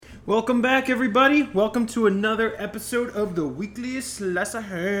Welcome back, everybody. Welcome to another episode of the Weekly Slice of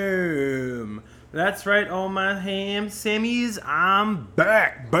Ham. That's right, all my ham Sammys. I'm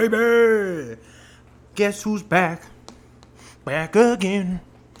back, baby. Guess who's back? Back again.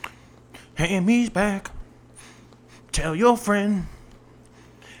 Hammy's back. Tell your friend.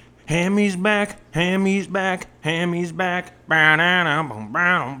 Hammy's back. Hammy's back. Hammy's back.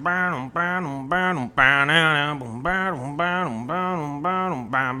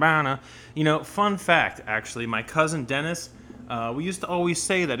 You know, fun fact, actually, my cousin Dennis, we used to always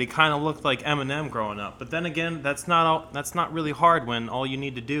say that he kind of looked like Eminem growing up. But then again, that's not really hard when all you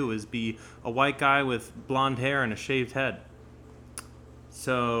need to do is be a white guy with blonde hair and a shaved head.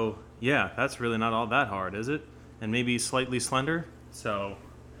 So, yeah, that's really not all that hard, is it? And maybe slightly slender. So,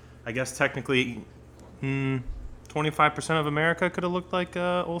 I guess technically, 25% of America could have looked like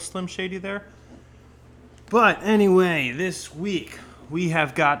old Slim Shady there. But anyway, this week we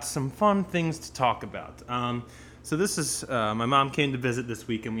have got some fun things to talk about. So this is, my mom came to visit this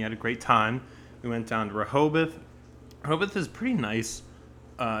week and we had a great time. We went down to Rehoboth. Rehoboth is pretty nice.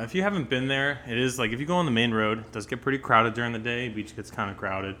 If you haven't been there, it is like if you go on the main road, it does get pretty crowded during the day. Beach gets kind of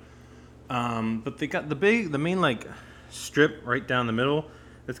crowded. But they got the main like strip right down the middle.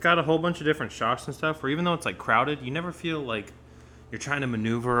 It's got a whole bunch of different shops and stuff where even though it's like crowded, you never feel like you're trying to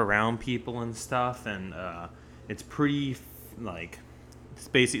maneuver around people and stuff. And it's pretty like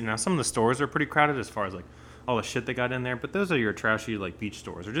spacey. Now some of the stores are pretty crowded as far as like all the shit they got in there, but those are your trashy like beach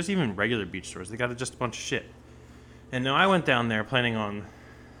stores or just even regular beach stores. They got just a bunch of shit. And now I went down there planning on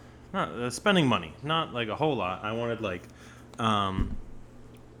not spending money, not like a whole lot. I wanted like I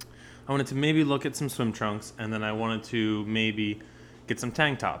wanted to maybe look at some swim trunks, and then I wanted to maybe get some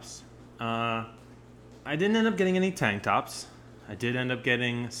tank tops. I didn't end up getting any tank tops. I did end up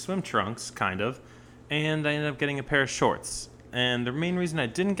getting swim trunks, kind of, and I ended up getting a pair of shorts. And the main reason I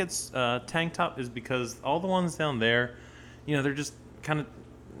didn't get tank top is because all the ones down there, you know, they're just kind of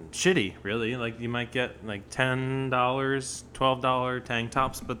shitty, really. Like you might get like $10, $12 tank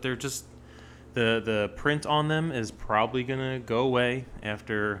tops, but they're just the print on them is probably gonna go away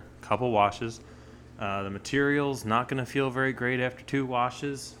after a couple washes. The material's not gonna feel very great after 2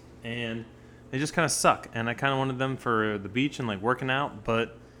 washes, and they just kind of suck. And I kind of wanted them for the beach and like working out,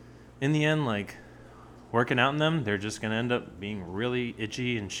 but in the end, like working out in them, they're just gonna end up being really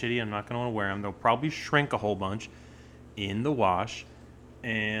itchy and shitty. I'm not gonna want to wear them. They'll probably shrink a whole bunch in the wash,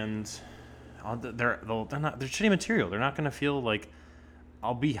 and they're shitty material. They're not gonna feel like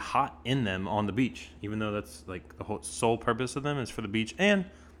I'll be hot in them on the beach, even though that's like the whole sole purpose of them is for the beach and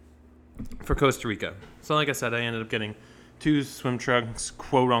for Costa Rica. So like I said, I ended up getting 2 swim trunks,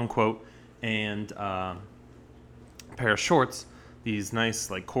 quote unquote, and a pair of shorts. These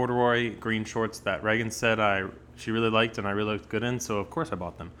nice like corduroy green shorts that Reagan said she really liked and I really looked good in, so of course I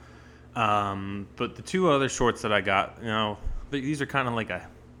bought them. But the 2 other shorts that I got, you know, these are kind of like a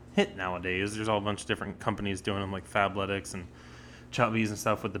hit nowadays. There's all a bunch of different companies doing them, like Fabletics and Chubbies and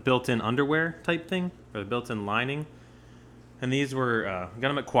stuff with the built-in underwear type thing or the built-in lining. And these were got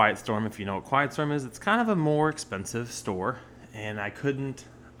them at Quiet Storm. If you know what Quiet Storm is, it's kind of a more expensive store, and I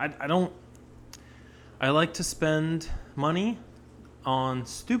like to spend money on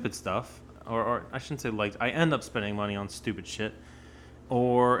stupid stuff, or I shouldn't say like, I end up spending money on stupid shit,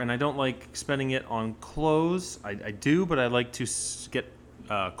 and I don't like spending it on clothes. I do, but I like to get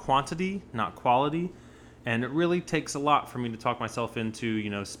quantity, not quality. And it really takes a lot for me to talk myself into,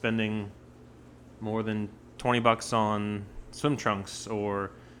 you know, spending more than $20 on swim trunks or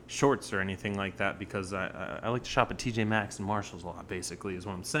shorts or anything like that, because I like to shop at TJ Maxx and Marshalls a lot, basically, is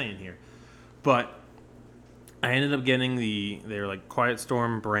what I'm saying here. But I ended up getting they're like Quiet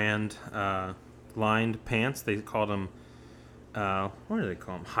Storm brand lined pants. They called them, what do they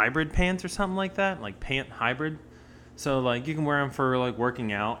call them? Hybrid pants or something like that, like pant hybrid. So, like, you can wear them for, like,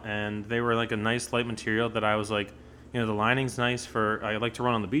 working out, and they were, like, a nice light material that I was, like, you know, the lining's nice I like to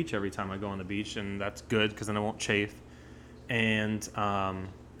run on the beach every time I go on the beach, and that's good because then I won't chafe. And,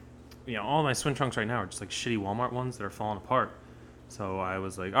 you know, all my swim trunks right now are just, like, shitty Walmart ones that are falling apart. So I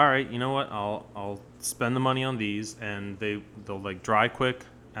was like, all right, you know what, I'll spend the money on these, and they'll, like, dry quick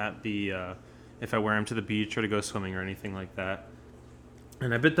at the, if I wear them to the beach or to go swimming or anything like that.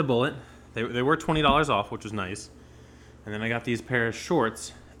 And I bit the bullet. They were $20 off, which was nice. And then I got these pair of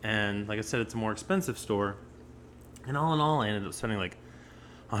shorts, and like I said, it's a more expensive store. And all in all, I ended up spending like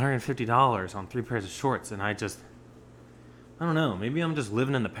 $150 on 3 pairs of shorts, and I don't know, maybe I'm just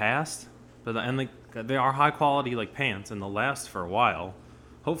living in the past. And like they are high quality like pants, and they'll last for a while,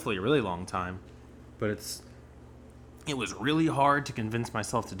 hopefully a really long time. But it was really hard to convince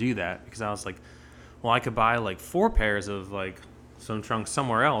myself to do that because I was like, well, I could buy like 4 pairs of like some trunks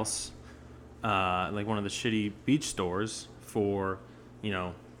somewhere else, like one of the shitty beach stores for,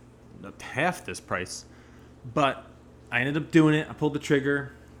 half this price. But I ended up doing it. I pulled the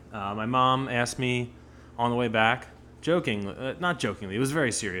trigger. My mom asked me on the way back, not jokingly, it was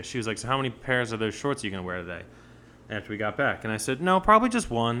very serious. She was like, so how many pairs of those shorts are you going to wear today after we got back? And I said, no, probably just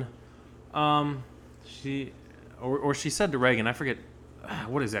one. She said to Reagan, I forget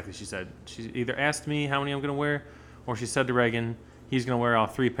what exactly she said. She either asked me how many I'm going to wear, or she said to Reagan, he's going to wear all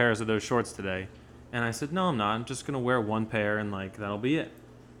 3 pairs of those shorts today. And I said, no, I'm not. I'm just going to wear 1 pair, and that'll be it.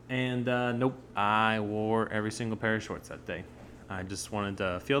 And nope, I wore every single pair of shorts that day. I just wanted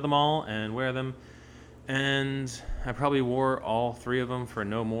to feel them all and wear them. And I probably wore all 3 of them for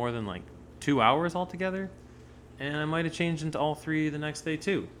no more than 2 hours altogether. And I might have changed into all 3 the next day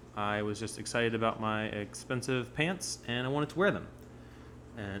too. I was just excited about my expensive pants, and I wanted to wear them.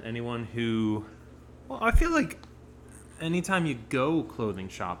 And anyone who... Well, I feel like anytime you go clothing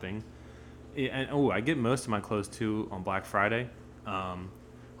shopping... I get most of my clothes too on Black Friday. I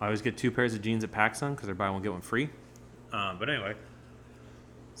always get 2 pairs of jeans at PacSun because they're buy one, get one free. But anyway...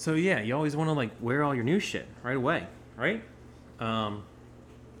 So yeah, you always want to wear all your new shit right away, right? And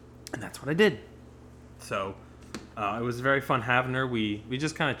that's what I did. So... it was very fun having her. We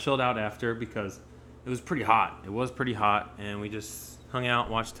just kind of chilled out after because it was pretty hot. It was pretty hot, and we just hung out,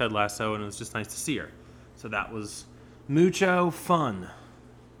 watched Ted Lasso, and it was just nice to see her. So that was mucho fun.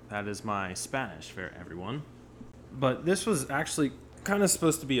 That is my Spanish for everyone. But this was actually kind of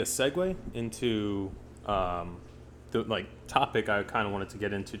supposed to be a segue into the topic I kind of wanted to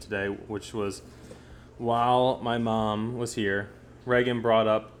get into today, which was while my mom was here, Reagan brought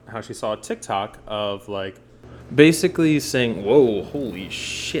up how she saw a TikTok of basically saying, whoa, holy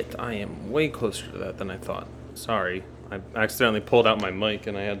shit, I am way closer to that than I thought. Sorry, I accidentally pulled out my mic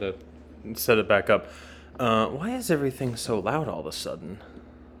and I had to set it back up. Why is everything so loud all of a sudden?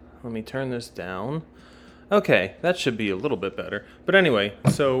 Let me turn this down. Okay, that should be a little bit better. But anyway,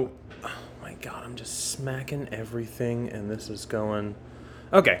 so, oh my god, I'm just smacking everything and this is going...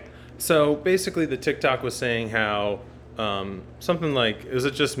 Okay, so basically the TikTok was saying how, something like, is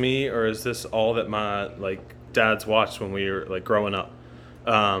it just me or is this all that my, dads watched when we were growing up,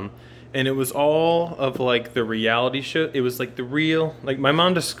 and it was all of the reality show. It was the real, my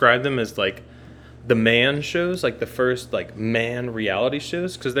mom described them as the man shows, the first man reality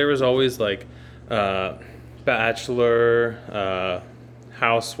shows, because there was always Bachelor,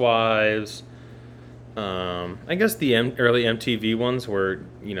 Housewives. I guess the early MTV ones were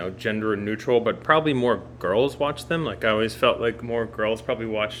gender neutral, but probably more girls watched them. I always felt more girls probably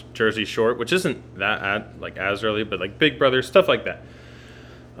watched Jersey Shore, which isn't that as early, but Big Brother, stuff like that.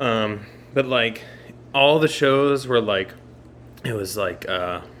 But all the shows were it was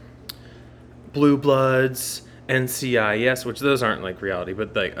Blue Bloods, NCIS, which those aren't reality,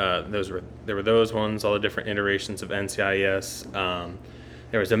 but there were those ones, all the different iterations of NCIS.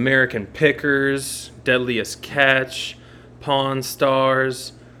 There was American Pickers, Deadliest Catch, Pawn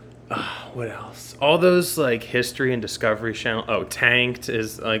Stars. What else? All those History and Discovery Channel. Oh, Tanked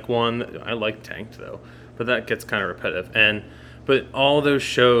is one. I like Tanked though, but that gets kind of repetitive. But all those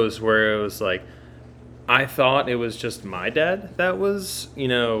shows where it was I thought it was just my dad that was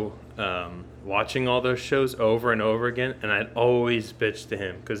watching all those shows over and over again, and I'd always bitch to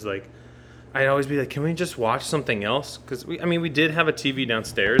him because I'd always be can we just watch something else? Because we did have a TV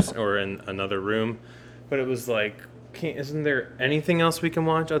downstairs or in another room, but it was isn't there anything else we can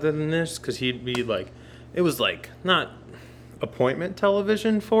watch other than this? Because he'd be it was not appointment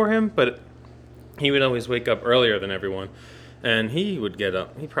television for him, but he would always wake up earlier than everyone, and he would get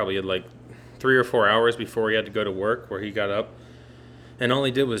up. He probably had 3 or 4 hours before he had to go to work, where he got up, and all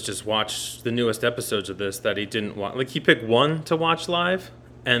he did was just watch the newest episodes of this that he didn't watch. He picked one to watch live.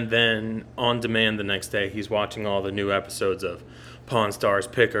 And then on demand the next day, he's watching all the new episodes of Pawn Stars,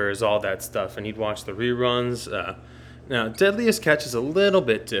 Pickers, all that stuff. And he'd watch the reruns. Now, Deadliest Catch is a little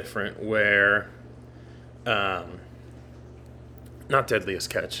bit different where... not Deadliest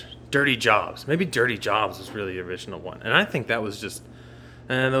Catch. Dirty Jobs. Maybe Dirty Jobs was really the original one. And I think that was just...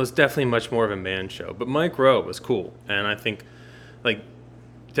 And that was definitely much more of a man show. But Mike Rowe was cool. And I think,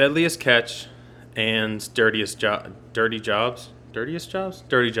 Deadliest Catch and Dirty Jobs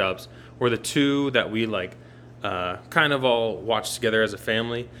were the 2 that we kind of all watched together as a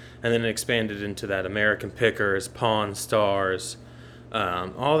family, and then it expanded into that American Pickers, Pawn Stars,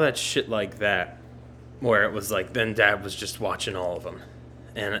 all that shit like that, where it was then dad was just watching all of them,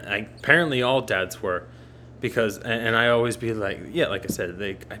 and apparently all dads were, because and I always be like I said,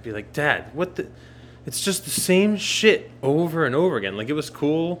 I'd be Dad, what the, it's just the same shit over and over again. It was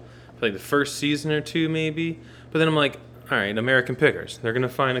cool for the first season or 2 maybe, but then I'm all right, American Pickers. They're going to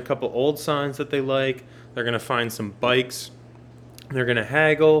find a couple old signs that they like. They're going to find some bikes. They're going to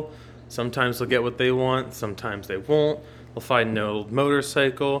haggle. Sometimes they'll get what they want. Sometimes they won't. They'll find an old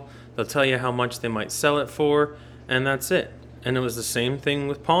motorcycle. They'll tell you how much they might sell it for, and that's it. And it was the same thing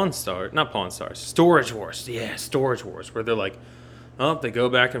with Storage Wars. Yeah, Storage Wars, where they're like, oh, they go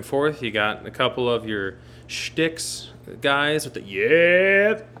back and forth. You got a couple of your shticks guys with the,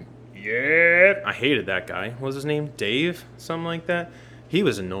 yeah. I hated that guy. What was his name? Dave? Something like that. He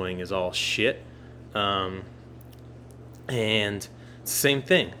was annoying as all shit. And it's the same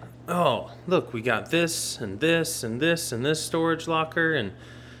thing. Oh, look, we got this and this and this and this storage locker, and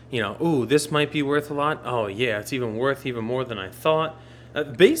ooh, this might be worth a lot. Oh yeah, it's even worth even more than I thought.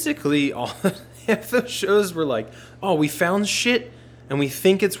 Basically, all half the shows were like, oh, we found shit and we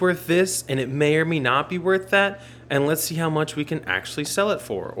think it's worth this, and it may or may not be worth that, and let's see how much we can actually sell it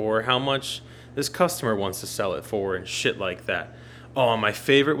for, or how much this customer wants to sell it for, and shit like that. Oh, my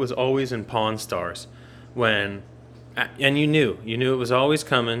favorite was always in Pawn Stars, and you knew it was always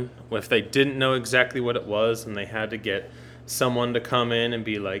coming. If they didn't know exactly what it was, and they had to get someone to come in and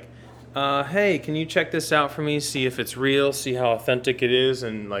be like, hey, can you check this out for me, see if it's real, see how authentic it is,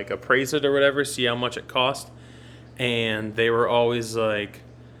 and like appraise it or whatever, see how much it cost. And they were always like,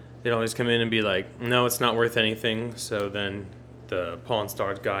 they'd always come in and be like, no, it's not worth anything. So then the Pawn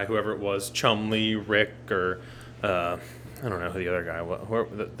Stars guy, whoever it was, Chumley, Rick, or I don't know who the other guy was,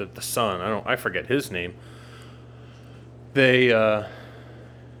 the son, I forget his name. They'd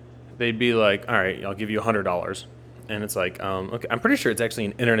be like, all right, I'll give you $100. And it's like, okay, I'm pretty sure it's actually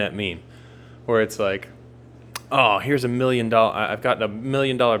an internet meme where it's like, oh, here's $1 million. I've got $1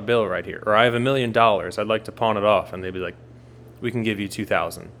 million bill right here. Or I have $1 million. I'd like to pawn it off. And they'd be like, we can give you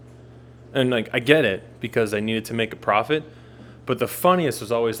 $2,000. And like, I get it because they needed to make a profit. But the funniest was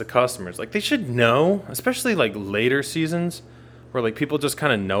always the customers. Like, they should know, especially like later seasons where like people just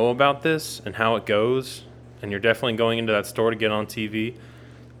kind of know about this and how it goes. And you're definitely going into that store to get on TV.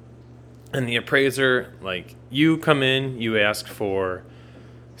 And the appraiser, like, you come in, you ask for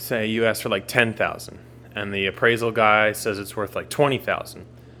like $10,000. And the appraisal guy says it's worth like $20,000.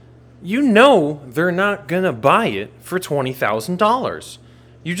 You know they're not going to buy it for $20,000.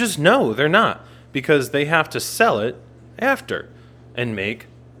 You just know they're not, because they have to sell it after and make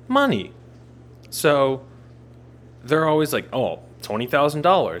money. So they're always like, oh,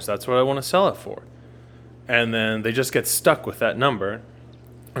 $20,000, that's what I want to sell it for. And then they just get stuck with that number.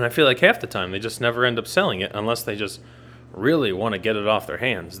 And I feel like half the time they just never end up selling it unless they just really want to get it off their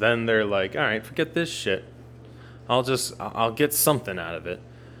hands. Then they're like, all right, forget this shit. I'll get something out of it.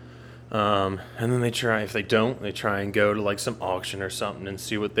 And then if they don't, they try and go to like some auction or something and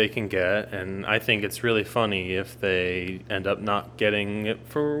see what they can get. And I think it's really funny if they end up not getting it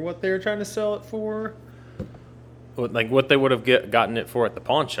for what they were trying to sell it for. Like what they would have gotten it for at the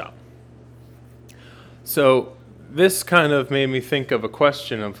pawn shop. So this kind of made me think of a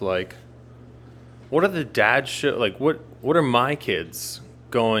question of like, what are the dad show? Like what are my kids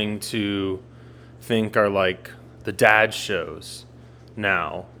going to think are like the dad shows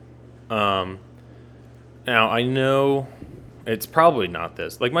now? Now I know it's probably not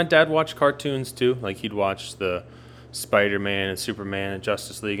this. Like my dad watched cartoons too. Like he'd watch the Spider-Man and Superman and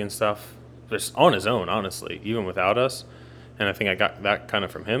Justice League and stuff. Just on his own, honestly, even without us. And I think I got that kind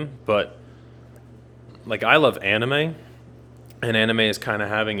of from him. But like I love anime, and anime is kind of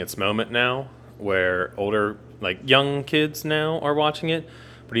having its moment now where older, like young kids now are watching it.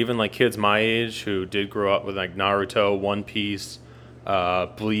 But even like kids my age who did grow up with like Naruto, One Piece,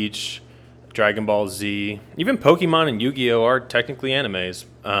 Bleach, Dragon Ball Z, even Pokemon and Yu-Gi-Oh are technically animes,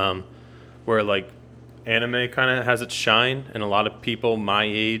 where like anime kind of has its shine, and a lot of people my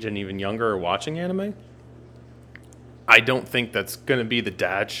age and even younger are watching anime. I don't think that's going to be the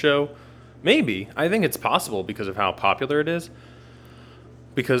dad show. Maybe. I think it's possible because of how popular it is.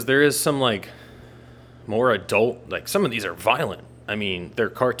 Because there is some like more adult, like some of these are violent. I mean, they're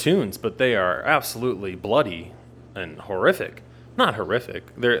cartoons, but they are absolutely bloody and horrific. Not horrific.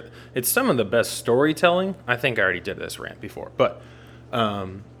 It's some of the best storytelling. I think I already did this rant before, but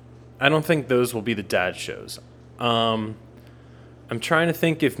I don't think those will be the dad shows. I'm trying to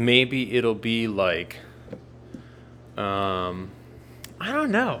think if maybe it'll be like, I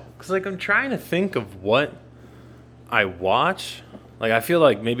don't know, because like I'm trying to think of what I watch. Like I feel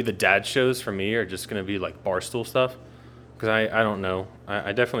like maybe the dad shows for me are just gonna be like Barstool stuff, because I don't know.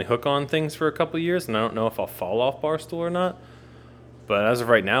 I definitely hook on things for a couple of years, and I don't know if I'll fall off Barstool or not. But as of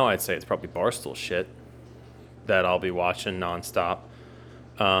right now, I'd say it's probably Barstool shit that I'll be watching nonstop.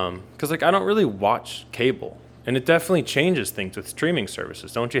 Because like I don't really watch cable, and it definitely changes things with streaming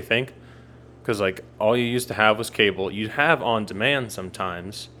services, don't you think? because like all you used to have was cable. You'd have on demand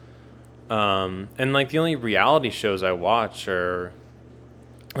sometimes, and like the only reality shows I watch are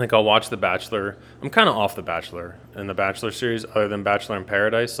like I'll watch The Bachelor. I'm kind of off The Bachelor and The Bachelor series, other than Bachelor in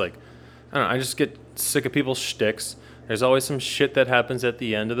Paradise. Like I don't know, I just get sick of people's shticks. There's always some shit that happens at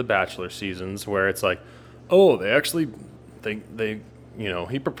the end of the Bachelor seasons where it's like, oh, they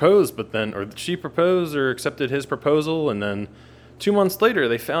he proposed, but then, or she proposed or accepted his proposal, and then 2 months later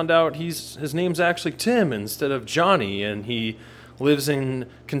they found out his name's actually Tim instead of Johnny, and he lives in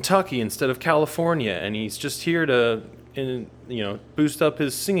Kentucky instead of California, and he's just here to boost up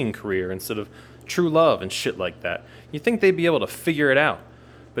his singing career instead of true love and shit like that. You'd think they'd be able to figure it out,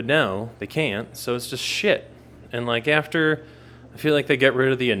 but no, they can't. So it's just shit. And like after, I feel like they get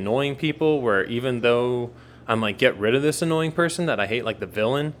rid of the annoying people, where even though I'm like, get rid of this annoying person that I hate, like the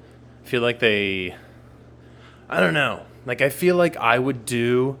villain, I feel like I don't know. Like I feel like I would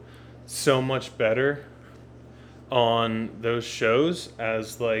do so much better on those shows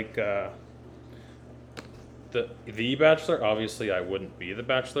as like the Bachelor. Obviously, I wouldn't be the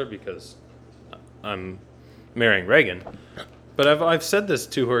Bachelor because I'm marrying Reagan. But I've said this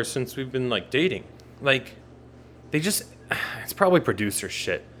to her since we've been like dating. Like they just, it's probably producer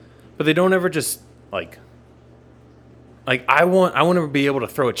shit, but they don't ever just like I want to be able to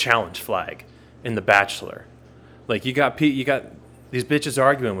throw a challenge flag in The Bachelor. Like you got these bitches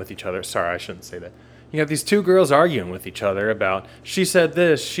arguing with each other. Sorry, I shouldn't say that. You got these two girls arguing with each other about she said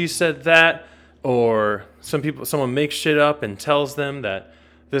this, she said that, or someone makes shit up and tells them that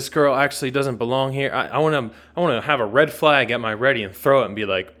this girl actually doesn't belong here. I want to have a red flag at my ready and throw it and be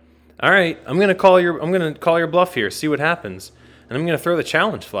like, all right, I'm gonna call your bluff here, see what happens, and I'm gonna throw the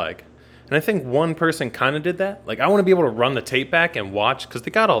challenge flag. And I think one person kind of did that. Like I want to be able to run the tape back and watch, because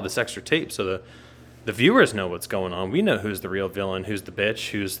they got all this extra tape, so the viewers know what's going on. We know who's the real villain, who's the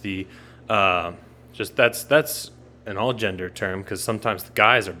bitch, who's the that's an all gender term, because sometimes the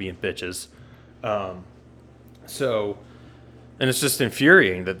guys are being bitches. And it's just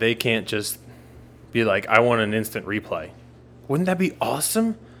infuriating that they can't just be like, I want an instant replay. Wouldn't that be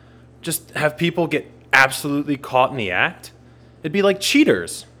awesome? Just have people get absolutely caught in the act. It'd be like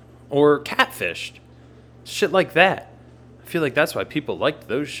Cheaters or Catfished. Shit like that. I feel like that's why people liked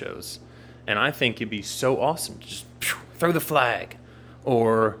those shows. And I think it'd be so awesome to just throw the flag.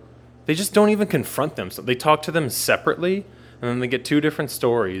 Or they just don't even confront them. So they talk to them separately, and then they get two different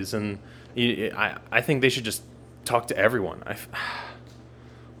stories. And I think they should just talk to everyone.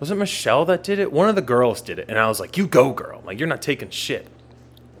 Was it Michelle that did it? One of the girls did it. And I was like, you go, girl. Like, you're not taking shit.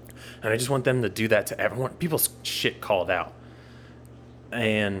 And I just want them to do that to everyone. People's shit called out.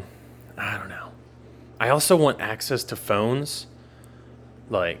 And I don't know. I also want access to phones.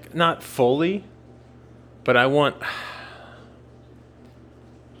 Like, not fully, but I want,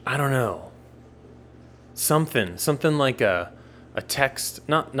 I don't know, something like a text,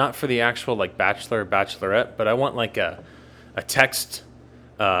 not for the actual like Bachelor or Bachelorette, but I want like a text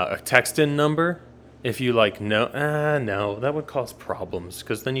in number. If you like no, that would cause problems,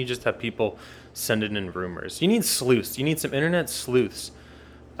 because then you just have people sending in rumors. You need sleuths. You need some internet sleuths,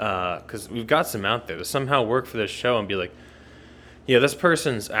 because we've got some out there to somehow work for this show and be like, yeah, this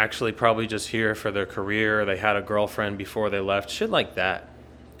person's actually probably just here for their career. They had a girlfriend before they left, shit like that.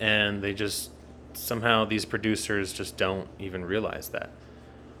 And they just, somehow these producers just don't even realize that.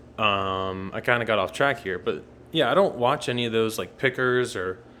 I kind of got off track here, but yeah, I don't watch any of those like Pickers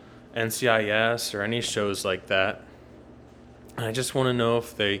or NCIS or any shows like that. And I just want to know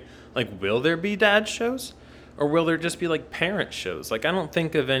if they, like, will there be dad shows? Or will there just be like parent shows? Like, I don't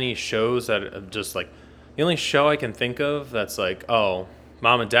think of any shows that are just like, the only show I can think of that's like, oh,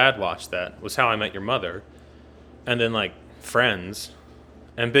 mom and dad watched that was How I Met Your Mother. And then like Friends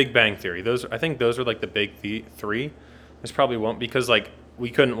and Big Bang Theory. I think those are like the big three. There's probably won't, because like we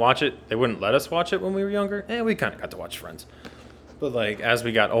couldn't watch it. They wouldn't let us watch it when we were younger. We kind of got to watch Friends. But like as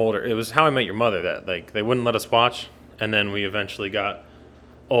we got older, it was How I Met Your Mother that like they wouldn't let us watch. And then we eventually got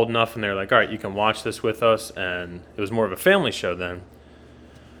old enough and they're like, all right, you can watch this with us. And it was more of a family show then,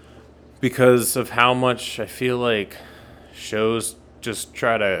 because of how much I feel like shows just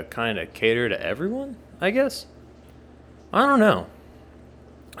try to kind of cater to everyone, I guess. I don't know.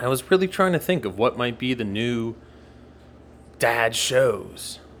 I was really trying to think of what might be the new dad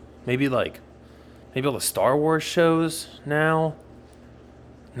shows. Maybe all the Star Wars shows now.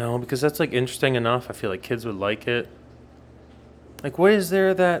 No, because that's like interesting enough. I feel like kids would like it. Like, what is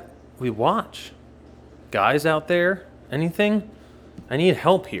there that we watch? Guys out there? Anything? I need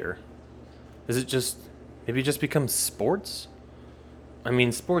help here. Is it just, maybe just become sports? I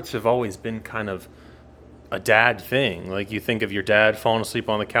mean, sports have always been kind of a dad thing. Like, you think of your dad falling asleep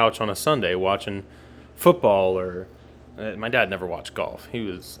on the couch on a Sunday watching football, or my dad never watched golf.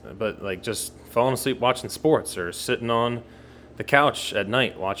 But like just falling asleep watching sports, or sitting on the couch at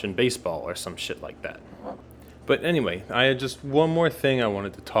night watching baseball or some shit like that. But anyway, I had just one more thing I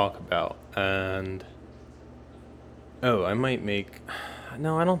wanted to talk about, and I might make.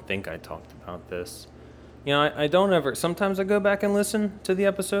 No, I don't think I talked about this. I don't ever. Sometimes I go back and listen to the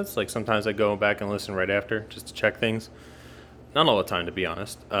episodes. Like, sometimes I go back and listen right after just to check things. Not all the time, to be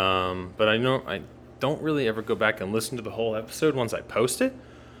honest. But I know I don't really ever go back and listen to the whole episode once I post it.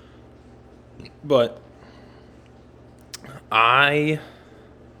 But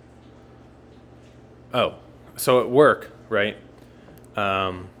so at work, right?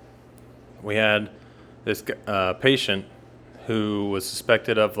 We had this patient who was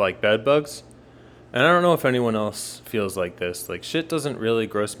suspected of like bed bugs. And I don't know if anyone else feels like this. Like, shit doesn't really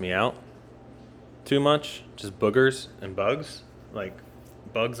gross me out too much. Just boogers and bugs. Like,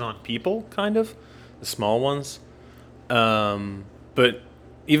 bugs on people, kind of. The small ones. But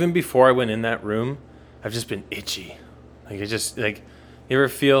even before I went in that room, I've just been itchy. Like, you ever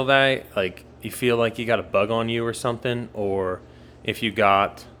feel that? Like, you feel like you got a bug on you or something? Or if you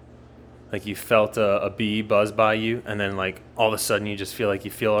got, like, you felt a bee buzz by you, and then, like, all of a sudden you just feel like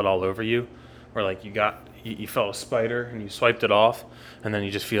you feel it all over you. Or like you felt a spider and you swiped it off, and then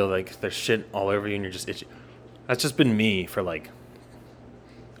you just feel like there's shit all over you and you're just itchy. That's just been me for like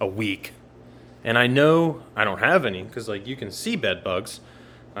a week. And I know I don't have any because, like, you can see bed bugs.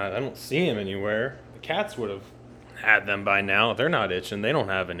 I don't see them anywhere. The cats would have had them by now. They're not itching. They don't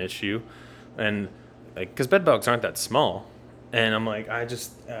have an issue. And like, because bed bugs aren't that small. And I'm like, I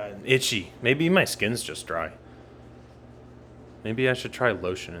just itchy. Maybe my skin's just dry. Maybe I should try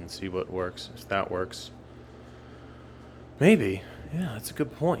lotion and see what works, if that works. Maybe. Yeah, that's a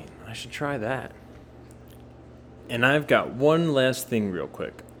good point. I should try that. And I've got one last thing real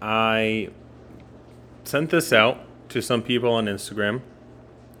quick. I sent this out to some people on Instagram.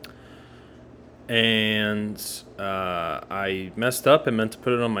 And I messed up and meant to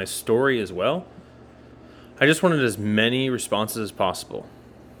put it on my story as well. I just wanted as many responses as possible.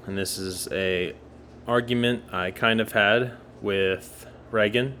 And this is a argument I kind of had with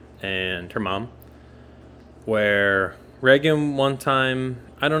Reagan and her mom, where Reagan one time,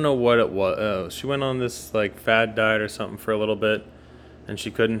 I don't know what it was, she went on this like fad diet or something for a little bit, and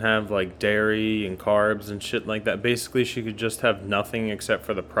she couldn't have like dairy and carbs and shit like that. Basically, she could just have nothing except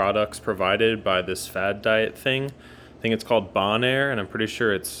for the products provided by this fad diet thing. I think it's called Bonaire, and I'm pretty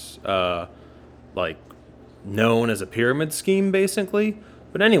sure it's like known as a pyramid scheme basically.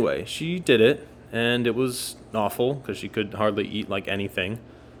 But anyway, she did it, and it was awful because she could hardly eat like anything.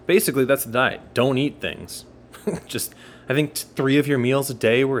 Basically, that's the diet. Don't eat things. Just, I think 3 of your meals a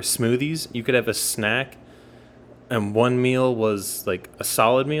day were smoothies. You could have a snack, and one meal was like a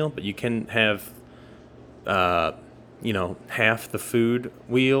solid meal, but you can have, half the food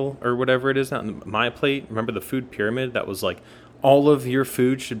wheel or whatever it is. Not my plate. Remember the food pyramid? That was like all of your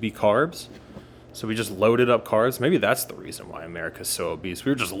food should be carbs. So we just loaded up carbs. Maybe that's the reason why America's so obese.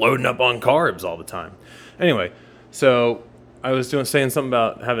 We were just loading up on carbs all the time. Anyway, so I was saying something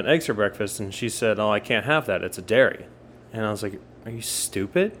about having eggs for breakfast, and she said, "Oh, I can't have that. It's a dairy." And I was like, "Are you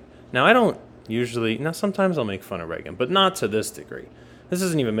stupid?" Now, I don't usually... Now, sometimes I'll make fun of Reagan, but not to this degree. This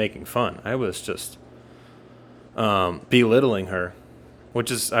isn't even making fun. I was just belittling her, which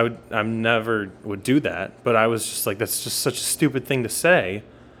is... I never would do that, but I was just like, that's just such a stupid thing to say.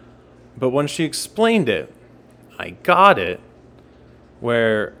 But when she explained it, I got it,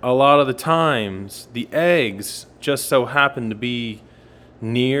 where a lot of the times the eggs just so happen to be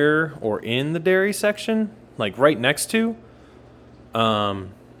near or in the dairy section, like right next to. But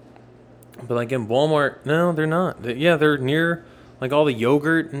like in Walmart, no, they're not. They're near like all the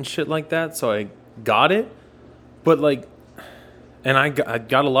yogurt and shit like that, so I got it. But like, and I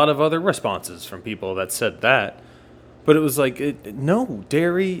got a lot of other responses from people that said that. But it was like, no,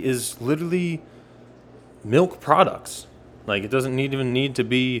 dairy is literally milk products. Like, it doesn't even need to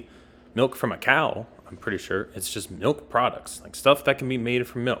be milk from a cow, I'm pretty sure. It's just milk products, like stuff that can be made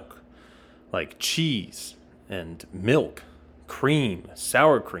from milk. Like cheese and milk, cream,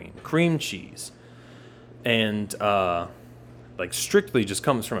 sour cream, cream cheese. And, like, strictly just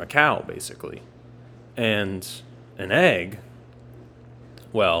comes from a cow, basically. And an egg,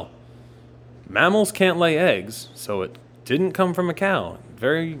 well... Mammals can't lay eggs, so it didn't come from a cow. It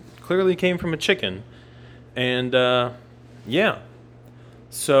very clearly came from a chicken. And, yeah.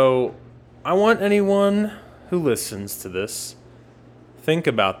 So, I want anyone who listens to this, think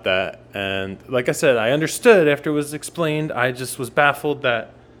about that. And, like I said, I understood after it was explained. I just was baffled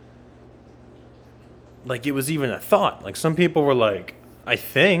that like it was even a thought. Like some people were like, I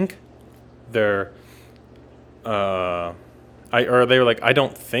think they're, they were like, I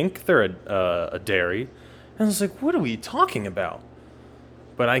don't think they're a dairy. And I was like, what are we talking about?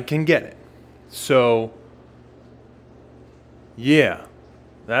 But I can get it. So, yeah,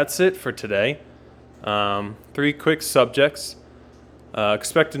 that's it for today. 3 quick subjects.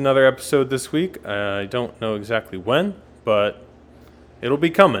 Expect another episode this week. I don't know exactly when, but it'll be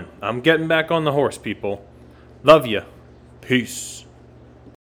coming. I'm getting back on the horse, people. Love ya. Peace.